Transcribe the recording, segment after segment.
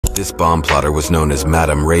This bomb plotter was known as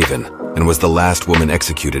Madame Raven and was the last woman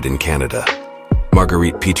executed in Canada.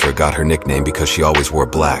 Marguerite Pitre got her nickname because she always wore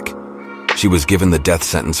black. She was given the death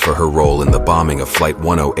sentence for her role in the bombing of Flight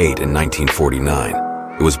 108 in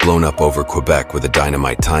 1949. It was blown up over Quebec with a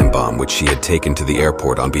dynamite time bomb which she had taken to the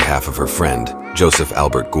airport on behalf of her friend, Joseph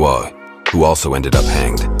Albert Gouin, who also ended up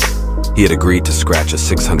hanged. He had agreed to scratch a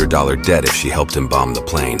 $600 debt if she helped him bomb the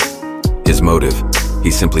plane. His motive? He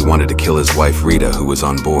simply wanted to kill his wife Rita, who was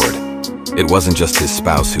on board. It wasn't just his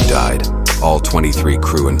spouse who died. All 23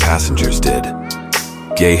 crew and passengers did.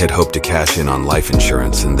 Gay had hoped to cash in on life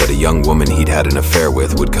insurance and that a young woman he'd had an affair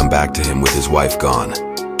with would come back to him with his wife gone.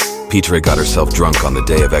 Pitre got herself drunk on the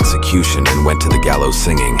day of execution and went to the gallows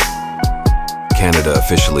singing. Canada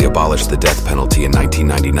officially abolished the death penalty in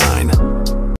 1999.